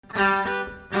You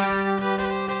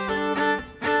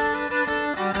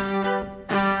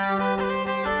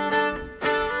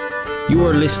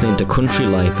are listening to Country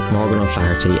Life with Morgan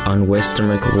O'Flaherty on West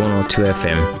Limerick 102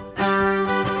 FM.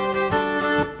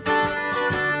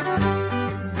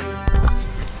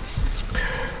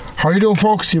 How are you doing,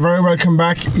 folks? You're very welcome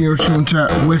back. You're tuned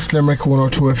to West Limerick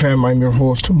 102 FM. I'm your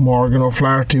host, Morgan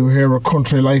O'Flaherty. We're here with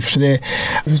Country Life today.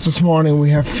 Just this morning we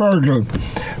have Fergal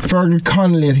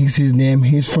Connolly, I think is his name.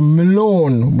 He's from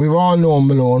Malone. We've all known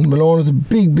Malone. Malone is a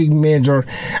big major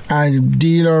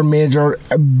dealer, major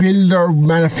builder,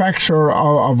 manufacturer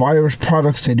of Irish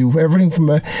products. They do everything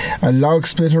from a log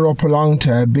splitter up along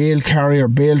to a bale carrier,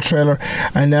 bale trailer.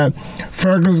 And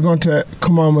Fergal's going to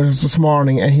come on with us this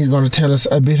morning, and he's going to tell us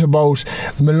a bit about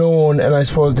Malone, and I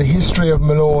suppose the history of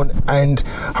Malone and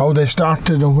how they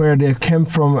started and where they came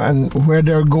from and where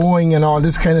they're going and all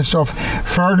this kind of stuff.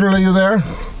 Fergal, are you there?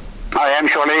 I am,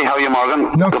 Shirley. How are you,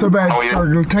 Morgan? Not so bad,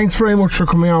 Fergal. Thanks very much for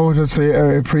coming on with us. I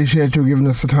appreciate you giving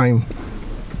us the time.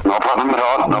 No problem at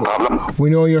all, no problem. We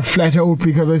know you're flat out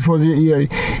because I suppose you're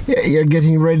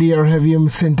getting ready, or have you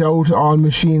sent out all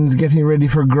machines getting ready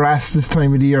for grass this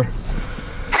time of the year?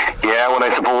 Yeah, well, I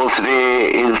suppose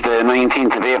today is the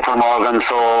 19th of April, Morgan,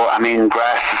 so, I mean,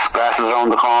 grass is around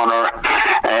the corner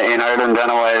in Ireland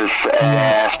anyways.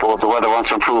 I suppose the weather wants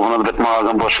to improve a little bit,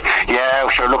 Morgan, but yeah,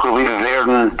 sure, look, we've been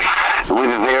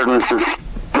Verdon since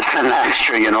this time last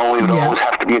year, you know. We would always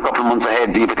have to be a couple of months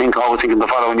ahead, you would think, always thinking the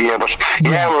following year, but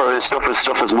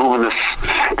stuff is moving this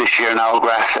year now.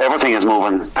 Grass, everything is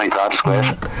moving, thank God. It's great.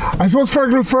 I suppose,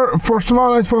 Fergal, first of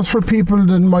all, I suppose for people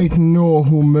that might know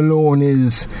who Malone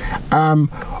is,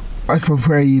 I suppose,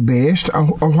 where are you based, or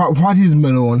what is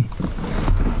Malone?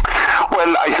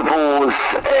 Well, I suppose,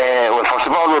 first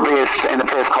of all, we're based in a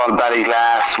place called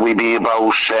Ballyglass. We be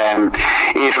about 8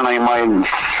 or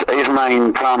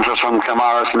 9 kilometres from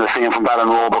Clamorris, and the same from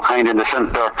Ballinrobe, kind of in the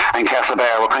centre, and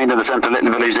Castlebar. We're kind of in the centre,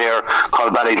 little village there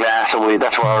called Ballyglass. So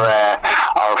that's where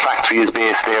our factory is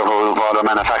based there, where we have all our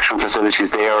manufacturing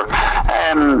facilities there.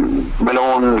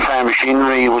 Malone Farm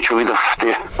Machinery, which will be the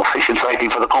official title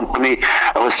for the company,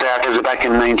 was started back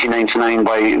in 1999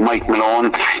 by Mike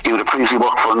Malone. He would have previously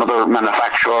worked for another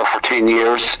manufacturer for 10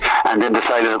 years and then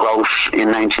decided to go out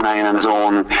in 99 on his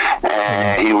own.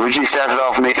 He originally started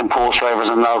off making post drivers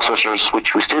and log splitters,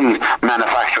 which we still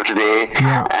manufacture today,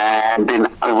 and then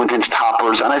I went into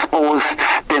toppers, and I suppose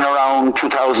then around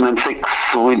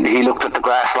 2006 he looked at the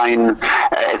grass line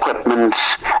equipment,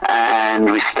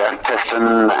 and we started testing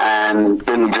and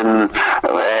building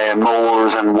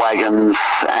mowers and wagons,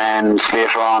 and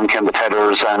later on came the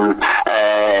tethers, and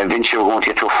eventually we're going to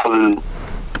get to a full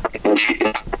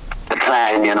the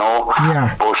plan, you know.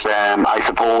 But I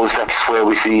suppose that's where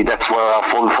our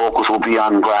full focus will be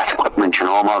on grass equipment, you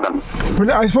know, Morgan. But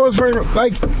I suppose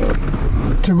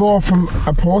to go from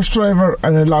a post driver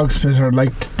and a log splitter,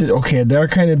 okay, they're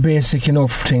kind of basic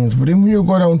enough things, but then when you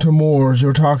go down to mowers,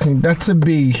 you're talking that's a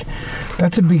big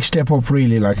step up,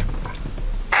 really, like.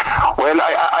 Well,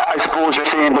 I suppose you're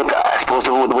saying, but I suppose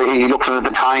the way he looked at it at the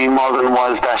time, Morgan,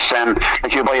 was that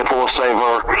like you buy a post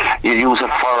driver, you use it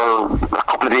for a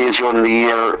couple of days during the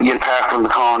year, you'll park on the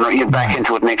corner, you'll back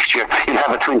into it next year, you'll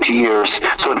have it 20 years.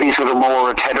 So at least with a mower,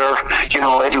 a tether, you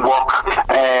know, it'll work.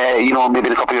 You know, maybe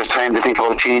in a couple of years' time they think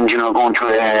about change, you know, going to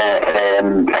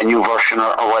a new version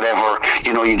or whatever.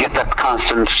 You know, you get that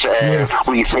constant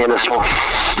resale of stuff,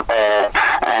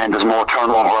 and there's more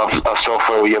turnover of stuff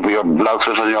where you have your log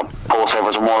splitters and your post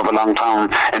drivers are more of a long-term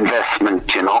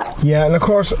investment, you know. Yeah, and of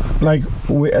course, like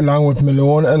along with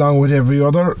Malone, along with every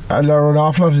other, an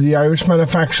awful lot of the Irish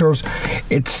manufacturers,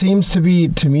 it seems to be,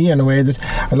 to me anyway, that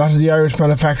a lot of the Irish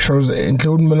manufacturers,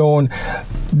 including Malone,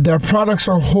 their products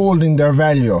are holding their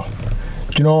value.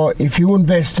 You know, if you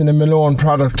invest in a Malone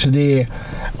product today,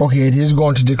 okay, it is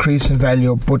going to decrease in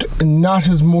value, but not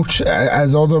as much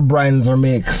as other brands or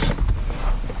makes.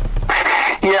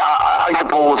 Yeah, I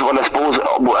suppose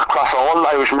across all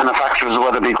Irish manufacturers,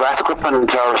 whether it be grass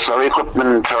equipment or slurry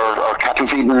equipment or cattle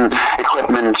feeding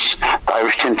equipment, the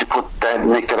Irish tend to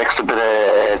make that extra bit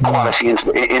of quality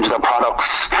into their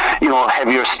products. You know,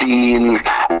 heavier steel,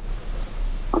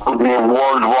 good name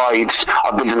worldwide,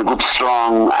 are building a good,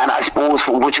 strong, and I suppose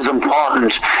which is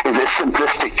important is a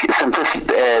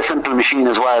simple machine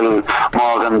as well,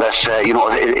 Morgan.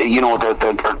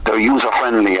 That they're user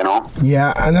friendly, you know.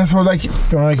 Yeah, and that's what, like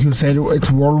you said,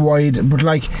 it's worldwide, but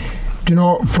like, you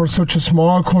know, for such a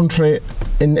small country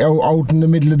out in the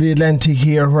middle of the Atlantic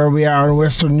here, where we are in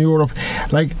Western Europe,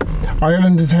 like,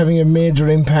 Ireland is having a major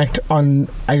impact on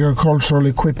agricultural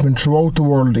equipment throughout the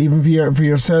world, even for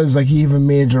yourselves, like even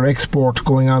major export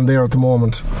going on there at the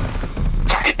moment.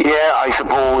 Yeah, I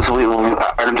suppose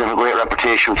Ireland have a great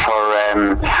reputation for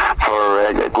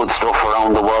good stuff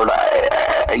around the world.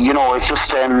 It's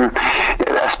just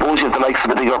I suppose you have the likes of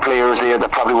the bigger players there that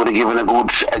probably would have given a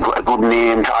good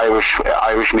name to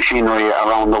Irish machinery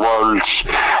around the world.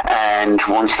 And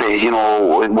once they hear,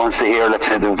 let's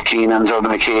say, the Keenans or the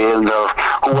McHales or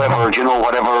whoever,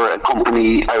 whatever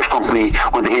Irish company,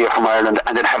 when they hear from Ireland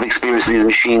and they have experience in these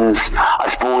machines, I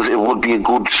suppose it would be a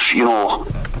good,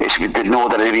 they know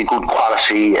that it'd be a good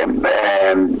quality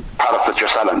product that you're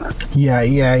selling.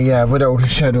 Yeah, without a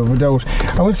shadow of a doubt.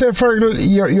 I would say, Fergal,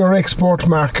 your export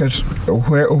market,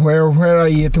 where are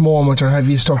you at the moment, or have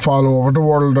you stuff all over the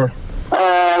world? Or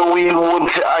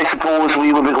I suppose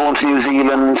we would be going to New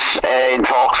Zealand in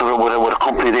talks with a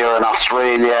company there in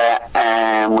Australia.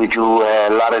 We do a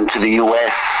lot into the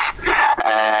US.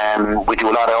 We do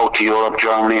a lot out to Europe,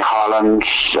 Germany, Holland,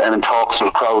 and in talks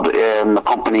with a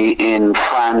company in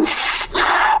France,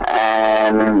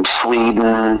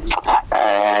 Sweden,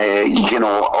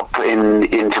 up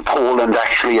into Poland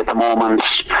actually at the moment.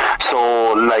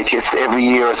 So it's every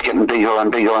year it's getting bigger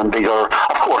and bigger and bigger.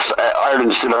 Of course,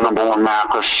 Ireland's still our number one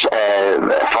market,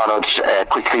 followed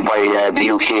quickly by the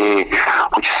UK,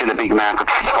 which is still a big market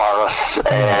for us,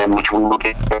 which we would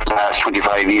get for the last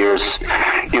 25 years.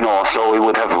 So we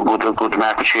would have a good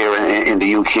market share in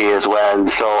the UK as well.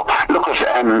 So look at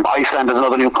Iceland is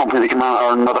another new company that came out,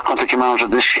 or another country came out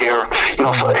this year.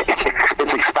 So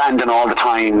it's expanding all the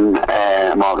time,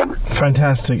 Morgan.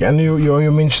 Fantastic. And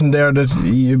you mentioned there that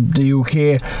the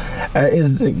UK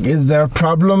is there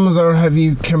problems, or have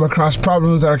you come across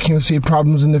problems, or can you see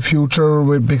problems in the future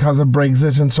because of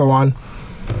Brexit and so on?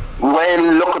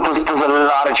 Well, look, there's a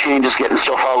lot of changes getting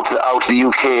stuff out of the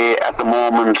UK at the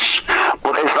moment,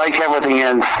 but it's like everything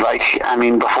else.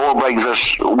 Before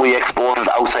Brexit, we exported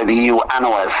outside the EU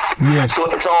anyways. Yes. So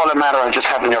it's all a matter of just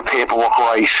having your paperwork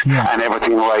right and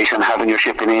everything right, and having your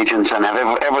shipping agents and have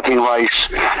everything right,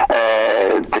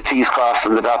 the T's crossed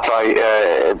and the dots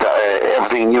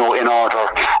everything in order,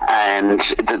 and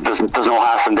there's no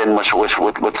hassle then with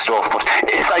stuff. But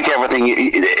it's like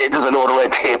everything. There's a load of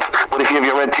red tape, but if you have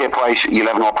your red tape right, you'll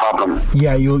have no problem.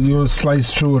 Yeah, you'll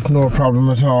slice through it, no problem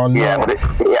at all. No. Yeah, but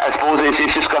I suppose it's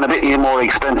just going to be more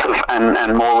expensive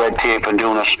and more red tape in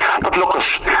doing it. But look,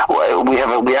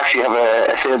 we actually have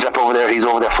a sales rep over there. He's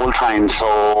over there full time,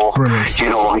 so brilliant.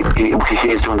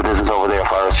 He's doing the business over there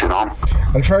for us.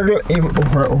 And Fergal,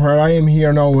 where I am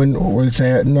here now, we'll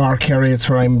say North Kerry, it's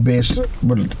where I'm based.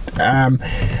 But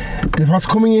what's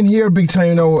coming in here big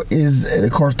time now is,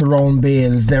 of course, the round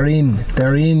bales. They're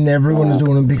in. Everyone is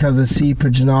doing them because of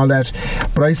seepage and all that.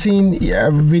 But I seen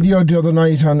a video the other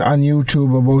night on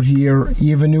YouTube about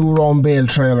you have a new round bale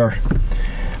trailer.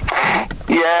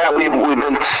 Yeah, we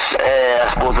built, I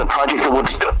suppose, a project that would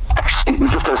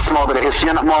just a small bit of history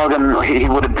on it. Morgan, he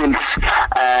would have built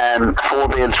a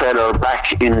 4-bale trailer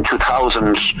back in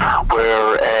 2000,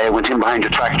 where went in behind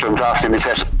your tractor and dropped him. He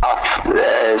set off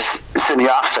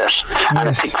semi-offset, and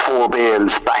it picked 4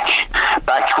 bales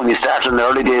back when he started in the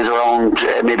early days around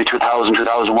maybe 2000,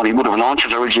 2001. He would have launched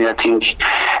it originally, I think,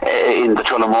 in the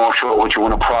Tullamore show, which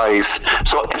won a prize.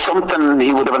 So it's something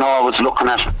he would have been always looking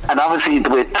at. And obviously,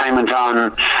 with time and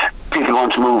on, people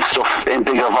want to move stuff in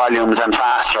bigger volumes and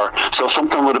faster. So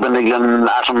something would have been niggling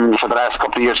at him for the last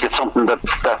couple of years to get something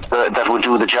that would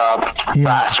do the job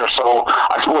faster. So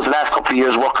I suppose the last couple of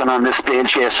years working on this bale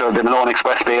chaser, the Malone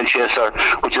Express bale chaser,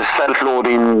 which is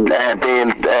self-loading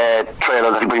bale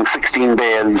trailer that'll bring 16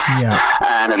 bales,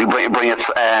 and it'll bring it.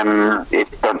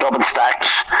 They're double stacked,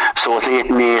 so it's 8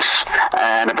 and 8,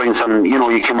 and it brings them.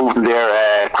 You can move them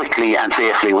there quickly and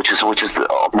safely, which is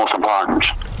the most important.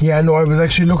 Yeah, no, I was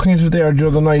actually looking at it there the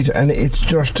other night, and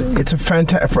it's a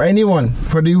fantastic for anyone,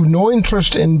 whether you've no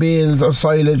interest in bales or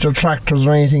silage or tractors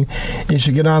or anything. You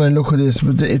should get on and look at this.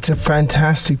 But it's a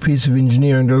fantastic piece of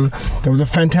engineering. There was a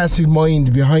fantastic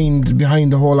mind behind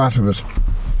the whole lot of it.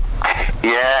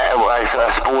 Yeah, well, I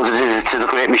suppose it is a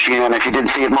great machine, and if you didn't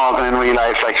see it, Morgan, in real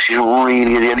life, you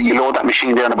load that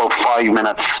machine there in about 5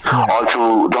 minutes,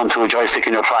 all done through a joystick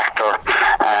in your tractor.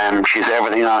 She's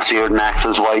everything on, steered and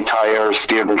axles, wide tyres,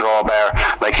 steered and drawbar.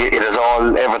 It is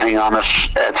everything on it.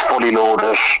 It's fully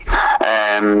loaded.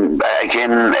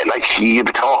 Again, you'd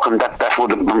be talking that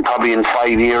would have been probably in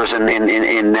 5 years in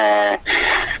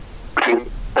between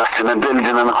testing and building,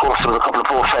 and of course there was a couple of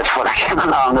post-feds before they came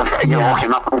along. You're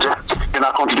not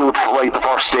going to do it right the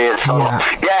first day. So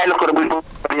look at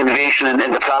the innovation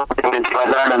in the plant in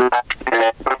Enterprise Ireland,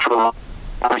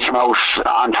 which came out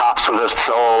on top with it.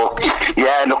 So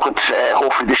look at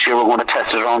hopefully this year we're going to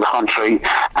test it around the country,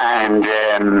 and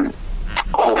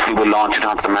hopefully we'll launch it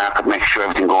onto the market, make sure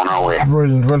everything going our way.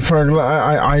 Brilliant. Well, Fergal,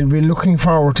 I'll be looking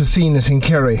forward to seeing it in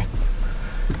Kerry.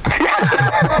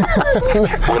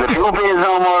 Well, if you bales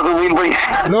on Morgan, we'll bring it.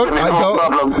 Look, no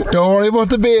problem. Don't worry about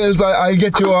the bales. I'll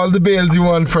get you all the bales you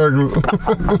want, Fergal.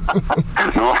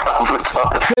 No problem at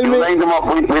all. You line them up,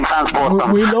 we'll transport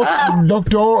them.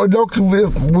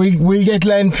 We'll get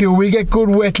land for you. We'll get good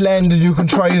wet land and you can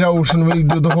try it out, and we'll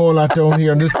do the whole lot down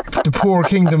here in the poor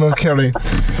kingdom of Kerry.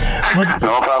 But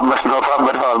no problem at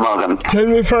all, Morgan. Tell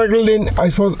me, Fergal, then, I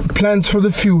suppose, plans for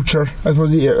the future. I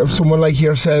suppose if someone like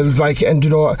yourselves, and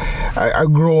a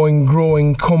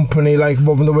growing company like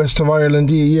above in the west of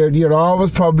Ireland, you always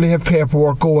probably have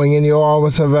paperwork going, and you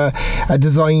always have a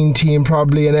design team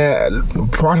probably, and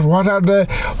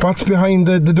what's behind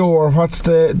the door? What's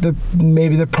the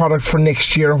maybe the product for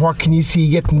next year? What can you see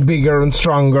getting bigger and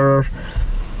stronger?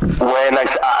 Well,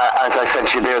 as I said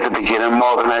to you there at the beginning,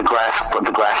 Morgan, the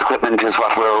grass equipment is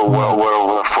what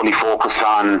we're fully focused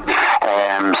on.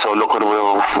 So look at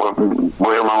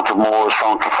rear mounted mowers,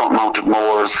 front mounted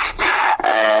mowers.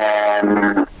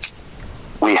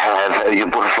 We have your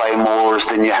butterfly mowers.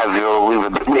 Then you have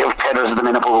we have tethers at the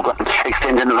minute, but we're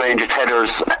extending the range of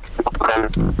tethers,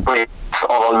 brakes,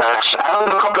 all that.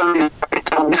 And a couple of these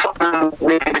something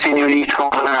maybe between you and each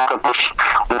company, but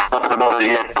there's nothing about it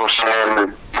yet. But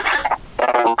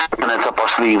and it's up our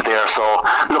sleeve there. So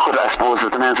look at it, I suppose,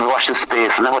 as the men say, watch this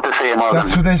space, and then what they say, Morgan.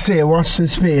 That's what they say, watch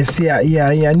this space.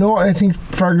 Yeah. No, I think,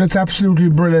 Fergal, it's absolutely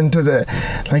brilliant that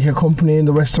like a company in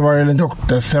the west of Ireland. Look,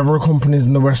 there's several companies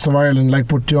in the west of Ireland,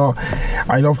 but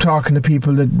I love talking to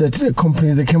people that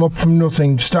companies that came up from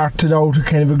nothing, started out a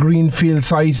kind of a greenfield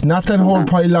site not that whole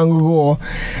pile long ago,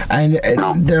 and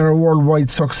they're a worldwide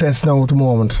success now at the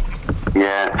moment.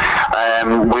 Yeah,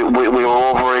 we were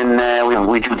over in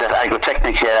we do that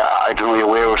Agrotechnic. I don't know you're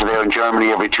aware, we're there in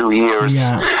Germany every 2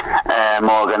 years,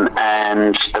 Morgan.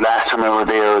 And the last time we were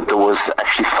there was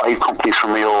actually 5 companies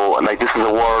from Rio. Like, this is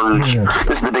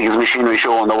this is the biggest machinery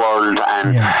show in the world,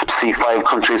 and to see 5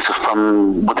 countries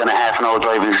from within a half an hour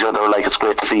drive of each other, like, it's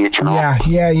great to see it, Yeah.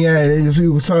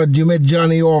 You met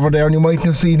Johnny over there, and you mightn't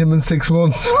have seen him in 6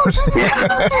 months.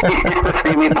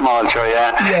 You meet them all, sure,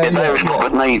 in the Irish pub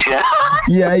at night,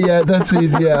 Yeah, that's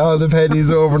it, all the pennies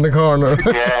over in the corner.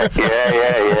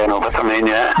 No, but I mean,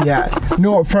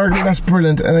 No, Fergal, that's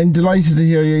brilliant, and I'm delighted to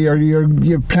hear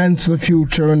your plans for the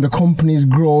future, and the company's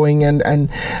growing, and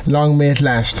long may it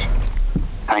last.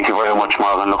 Thank you very much,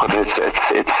 Morgan. Look,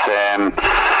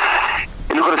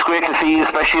 it's great to see,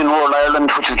 especially in rural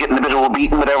Ireland, which is getting a bit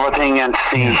overbeaten with everything, and to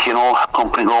see, a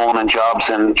company growing and jobs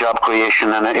and job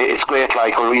creation, and it's great.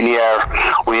 Like, we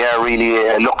are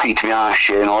really lucky, to be honest.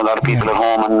 A lot of people at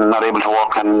home and not able to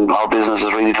work, and our business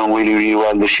is really doing really, really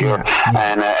well this year.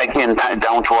 And again,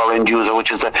 down to our end user,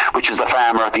 which is the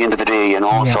farmer at the end of the day.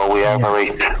 So we are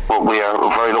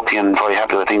very lucky and very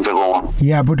happy that things are going.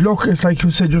 Yeah, but look, it's like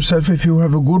you said yourself, if you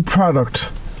have a good product,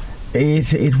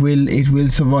 it will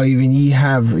survive, and you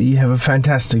have a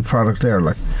fantastic product there,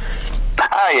 like.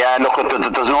 Look,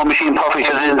 there's no machine perfect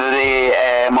at the end of the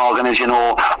day, Morgan, as you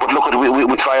know. But look,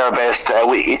 we try our best.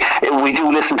 We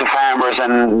do listen to farmers,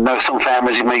 and now some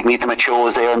farmers, you might meet them at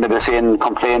shows there, and they'll be saying,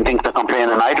 think they're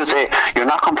complaining. And I would say, you're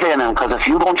not complaining, because if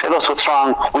you don't tell us what's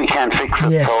wrong, we can't fix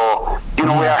it. Yes. So, we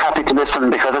are happy to listen,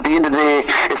 because at the end of the day,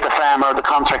 it's the farmer, the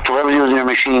contractor, whoever's using your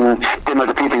machine, them are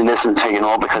the people you listen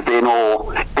to, because they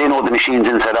know the machine's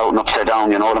inside out and upside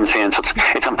down, you know what I'm saying? So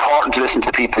it's important to listen to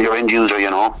the people, your end user,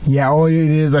 Yeah,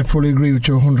 it is. I fully agree with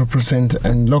you 100%,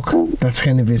 and look, that's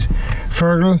kind of it.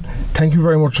 Fergal, thank you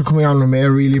very much for coming on with me. I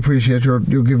really appreciate you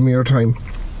giving me your time.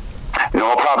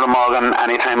 No problem, Morgan.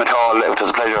 Anytime at all. It was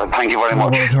a pleasure. Thank you very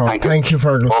much. Thank you,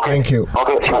 Fergal. Okay. Thank you.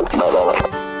 Okay. Bye.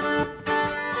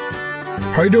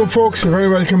 How you doing, folks? You're very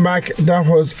welcome back. That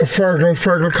was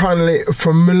Fergal Connolly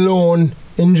from Malone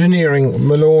Engineering.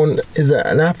 Malone is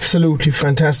an absolutely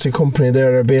fantastic company.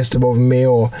 They're based above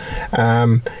Mayo.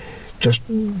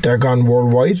 They're gone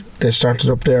worldwide. They started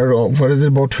up there,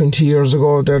 about 20 years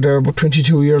ago. They're there about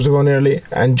 22 years ago nearly,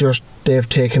 and they've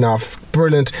taken off.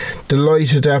 Brilliant.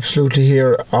 Delighted absolutely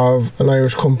hear of an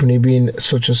Irish company being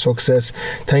such a success.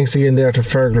 Thanks again there to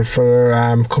Fergal for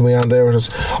coming on there with us.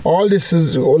 All this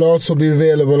will also be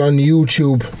available on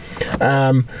YouTube.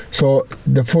 So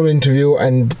the full interview,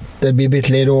 and there'll be a bit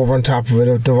laid over on top of it,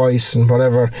 of the voice and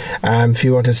whatever. If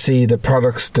you want to see the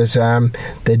products that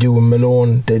they do in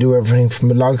Malone, they do everything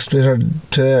from a log splitter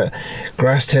to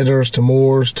grass tethers to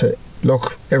mowers to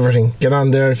everything. Get on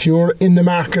there. If you're in the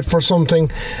market for something,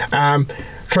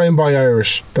 try and buy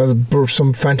Irish. There's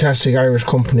some fantastic Irish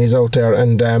companies out there,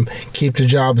 and keep the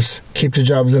jobs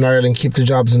in Ireland, keep the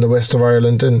jobs in the west of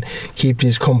Ireland, and keep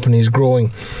these companies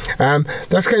growing.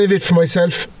 That's kind of it for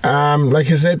myself.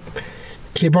 Like I said,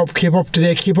 keep up to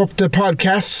date, keep up the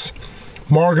podcasts.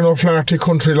 Morgan O'Flaherty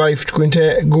Country Life. Go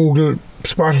into Google,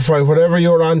 Spotify, whatever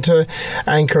you're on to,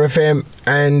 Anchor FM,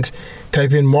 and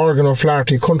type in Morgan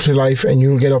O'Flaherty Country Life, and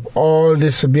you'll get up all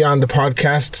this beyond the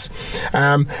podcasts.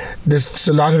 There's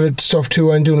a lot of it stuff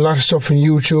too. I'm doing a lot of stuff on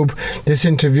YouTube. This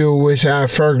interview with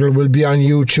Fergal will be on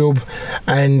YouTube,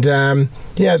 and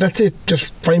yeah, that's it.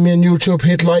 Just find me on YouTube,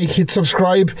 hit like, hit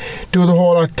subscribe, do the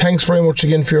whole lot. Thanks very much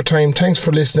again for your time. Thanks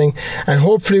for listening, and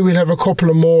hopefully we'll have a couple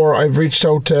of more. I've reached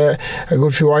out to a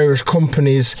good few Irish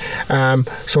companies,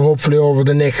 so hopefully over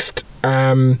the next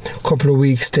couple of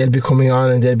weeks they'll be coming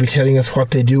on, and they'll be telling us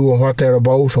what they do and what they're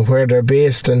about and where they're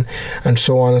based, and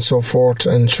so on and so forth.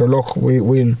 And sure, look,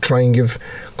 we'll try and give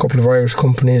a couple of Irish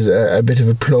companies a bit of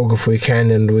a plug if we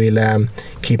can, and we'll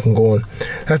keep them going.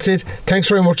 That's it. Thanks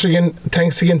very much again.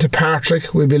 Thanks again to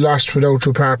Patrick. We'll be lost without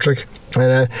you, Patrick.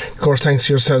 And of course, thanks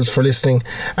to yourselves for listening.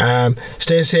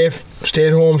 Stay safe, stay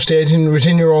at home, stay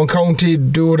within your own county,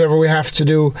 do whatever we have to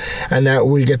do, and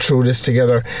we'll get through this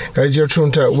together. Guys, you're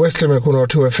tuned to West Limerick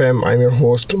 102 FM. I'm your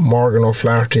host, Morgan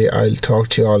O'Flaherty. I'll talk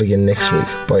to you all again next week.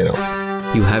 Bye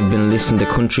now. You have been listening to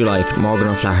Country Life with Morgan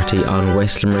O'Flaherty on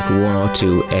West Limerick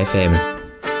 102 FM.